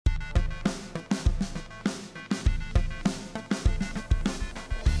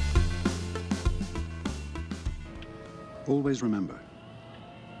Always remember,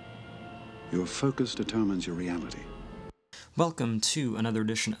 your focus determines your reality. Welcome to another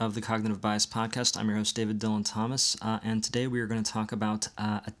edition of the Cognitive Bias Podcast. I'm your host, David Dylan Thomas, and today we are going to talk about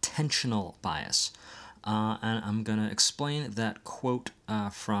attentional bias. And I'm going to explain that quote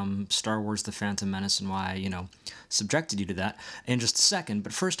from Star Wars The Phantom Menace and why I, subjected you to that in just a second.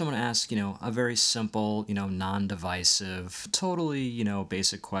 But first I want to ask, a very simple, non-divisive, totally,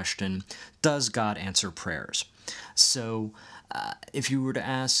 basic question. Does God answer prayers? So if you were to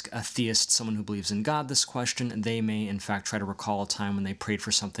ask a theist, someone who believes in God, this question, they may in fact try to recall a time when they prayed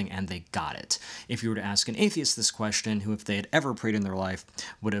for something and they got it. If you were to ask an atheist this question, who if they had ever prayed in their life,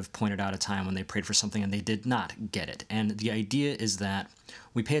 would have pointed out a time when they prayed for something and they did not get it. And the idea is that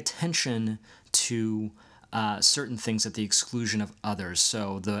we pay attention to certain things at the exclusion of others.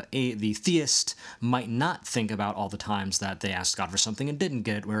 So the theist might not think about all the times that they asked God for something and didn't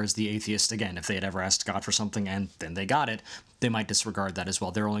get it, whereas the atheist, again, if they had ever asked God for something and then they got it, they might disregard that as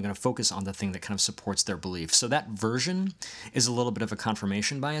well. They're only going to focus on the thing that kind of supports their belief. So that version is a little bit of a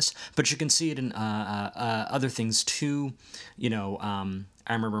confirmation bias, but you can see it in other things too. I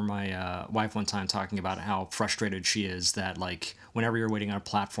remember my wife one time talking about how frustrated she is that, like, whenever you're waiting on a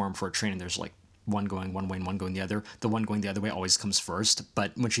platform for a train and there's, like, one going one way and one going the other, the one going the other way always comes first.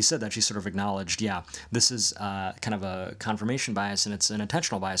 But when she said that, she sort of acknowledged, this is kind of a confirmation bias, and it's an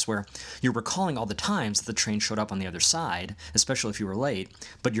attentional bias where you're recalling all the times that the train showed up on the other side, especially if you were late,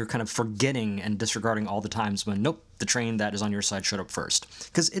 but you're kind of forgetting and disregarding all the times when, nope, the train that is on your side showed up first.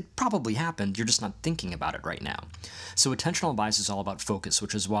 Because it probably happened, you're just not thinking about it right now. So attentional bias is all about focus,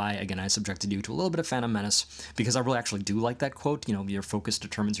 which is why, again, I subjected you to a little bit of Phantom Menace, because I really actually do like that quote, your focus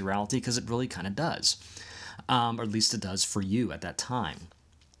determines your reality, because it really kind of does. Or at least it does for you at that time.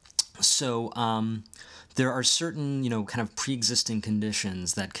 So there are certain, kind of pre-existing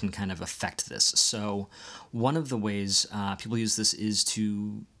conditions that can kind of affect this. So one of the ways people use this is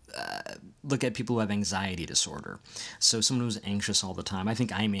to look at people who have anxiety disorder. So someone who's anxious all the time. I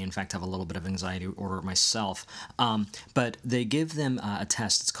think I may, in fact, have a little bit of anxiety disorder myself. But they give them a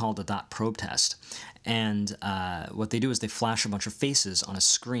test. It's called a dot probe test. And what they do is they flash a bunch of faces on a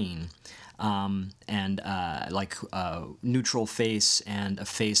screen. Like a neutral face and a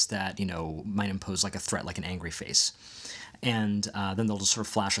face that, might impose like a threat, like an angry face. And then they'll just sort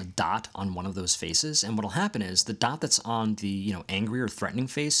of flash a dot on one of those faces. And what'll happen is the dot that's on the, angry or threatening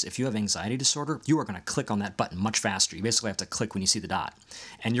face, if you have anxiety disorder, you are going to click on that button much faster. You basically have to click when you see the dot.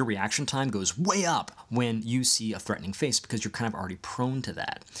 And your reaction time goes way up when you see a threatening face because you're kind of already prone to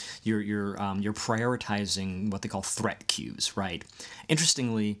that. You're prioritizing what they call threat cues, right?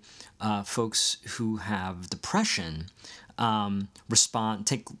 Interestingly, folks who have depression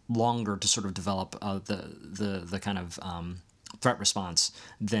take longer to sort of develop the kind of threat response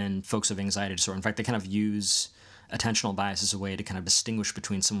than folks with anxiety disorder. In fact, they kind of use attentional bias as a way to kind of distinguish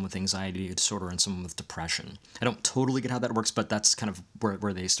between someone with anxiety disorder and someone with depression. I don't totally get how that works, but that's kind of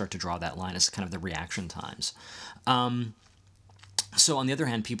where they start to draw that line, is kind of the reaction times. So on the other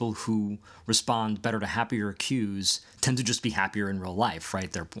hand, people who respond better to happier cues tend to just be happier in real life,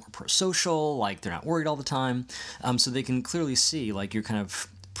 right? They're more pro-social, like they're not worried all the time. So they can clearly see, like, you're kind of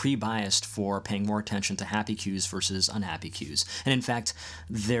pre-biased for paying more attention to happy cues versus unhappy cues. And in fact,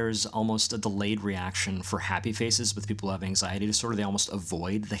 there's almost a delayed reaction for happy faces with people who have anxiety disorder. They almost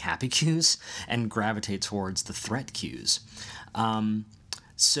avoid the happy cues and gravitate towards the threat cues.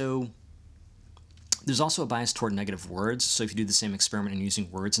 So there's also a bias toward negative words. So if you do the same experiment and using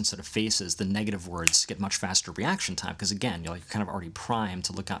words instead of faces, the negative words get much faster reaction time because, again, you're kind of already primed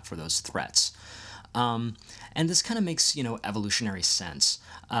to look out for those threats. And this kind of makes, evolutionary sense.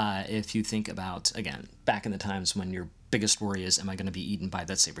 If you think about, again, back in the times when your biggest worry is, am I going to be eaten by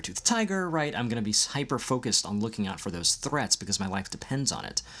that saber-toothed tiger, right? I'm going to be hyper-focused on looking out for those threats because my life depends on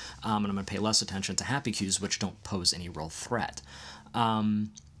it. And I'm going to pay less attention to happy cues, which don't pose any real threat.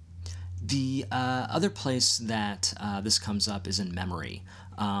 The other place that this comes up is in memory.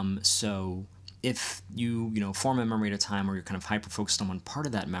 So if you form a memory at a time where you're kind of hyper-focused on one part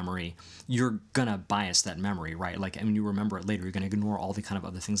of that memory, you're going to bias that memory, right? Like, and when you remember it later, you're going to ignore all the kind of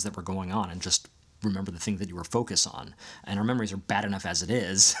other things that were going on and just remember the thing that you were focused on. And our memories are bad enough as it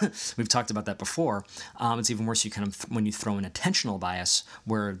is. We've talked about that before. It's even worse when you throw in attentional bias,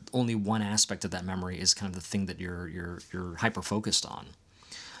 where only one aspect of that memory is kind of the thing that you're hyper-focused on.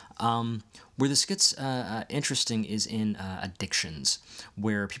 Where this gets interesting is in addictions,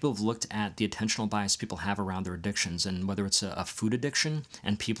 where people have looked at the attentional bias people have around their addictions, and whether it's a food addiction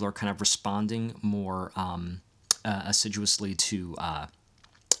and people are kind of responding more assiduously to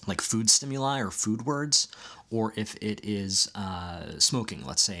like food stimuli or food words, or if it is smoking,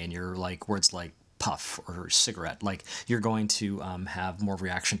 let's say, and you're like words like puff or cigarette, like you're going to have more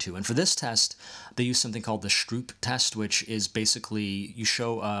reaction to. And for this test, they use something called the Stroop test, which is basically you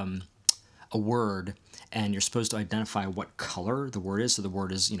show a word and you're supposed to identify what color the word is. So the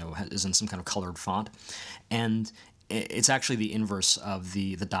word is, is in some kind of colored font. And it's actually the inverse of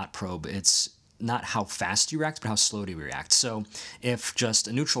the dot probe. It's not how fast you react, but how slow do you react. So if just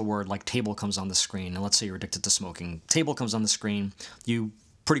a neutral word like table comes on the screen, and let's say you're addicted to smoking, table comes on the screen, you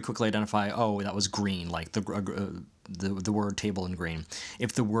pretty quickly identify, oh, that was green, like the word table in green.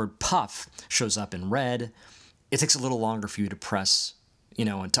 If the word puff shows up in red, it takes a little longer for you to press,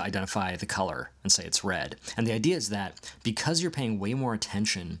 and to identify the color and say it's red. And the idea is that because you're paying way more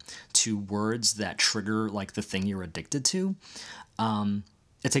attention to words that trigger like the thing you're addicted to,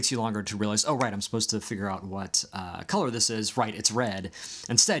 it takes you longer to realize, oh, right, I'm supposed to figure out what color this is. Right, it's red.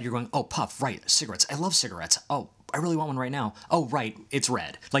 Instead, you're going, oh, puff, right, cigarettes. I love cigarettes. Oh, I really want one right now. Oh, right, it's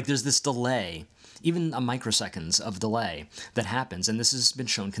red. Like there's this delay, even a microseconds of delay that happens. And this has been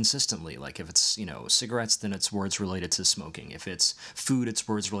shown consistently. Like if it's, cigarettes, then it's words related to smoking. If it's food, it's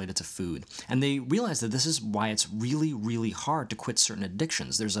words related to food. And they realize that this is why it's really, really hard to quit certain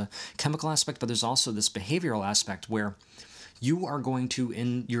addictions. There's a chemical aspect, but there's also this behavioral aspect where you are going to,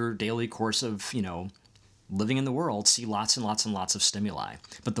 in your daily course of, living in the world, see lots and lots and lots of stimuli.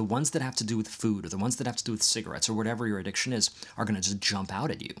 But the ones that have to do with food or the ones that have to do with cigarettes or whatever your addiction is are going to just jump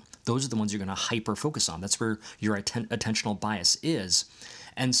out at you. Those are the ones you're going to hyper focus on. That's where your attentional bias is.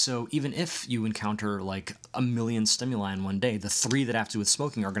 And so even if you encounter like a million stimuli in one day, the 3 that have to do with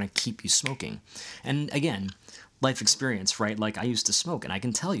smoking are going to keep you smoking. And again, life experience, right? Like I used to smoke, and I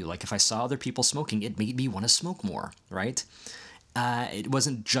can tell you, like if I saw other people smoking, it made me want to smoke more, right? It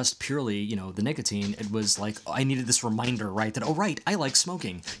wasn't just purely, the nicotine. It was like I needed this reminder, right? That, oh, right, I like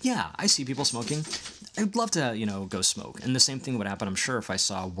smoking. Yeah, I see people smoking. I'd love to, go smoke. And the same thing would happen, I'm sure, if I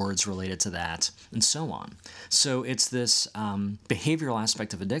saw words related to that and so on. So it's this behavioral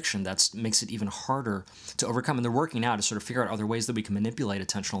aspect of addiction that makes it even harder to overcome. And they're working now to sort of figure out other ways that we can manipulate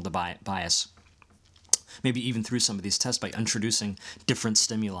attentional bias. Maybe even through some of these tests by introducing different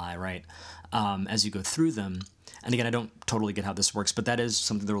stimuli, right, as you go through them. And again, I don't totally get how this works, but that is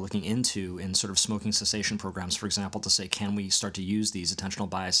something they're looking into in sort of smoking cessation programs, for example, to say, can we start to use these attentional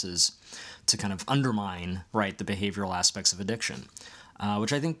biases to kind of undermine, right, the behavioral aspects of addiction?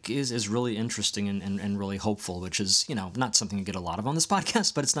 Which I think is really interesting and really hopeful, which is, not something you get a lot of on this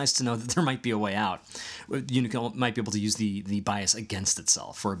podcast, but it's nice to know that there might be a way out. You might be able to use the bias against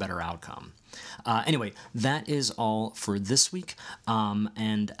itself for a better outcome. Anyway, that is all for this week.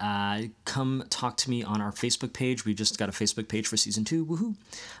 And come talk to me on our Facebook page. We just got a Facebook page for season 2. Woohoo!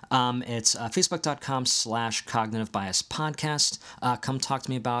 It's facebook.com/cognitive bias podcast. Come talk to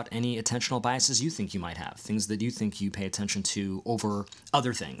me about any attentional biases you think you might have, things that you think you pay attention to over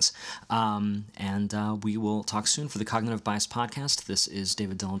other things. And we will talk soon for the Cognitive Bias podcast. This is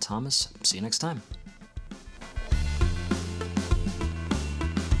David Dylan Thomas. See you next time.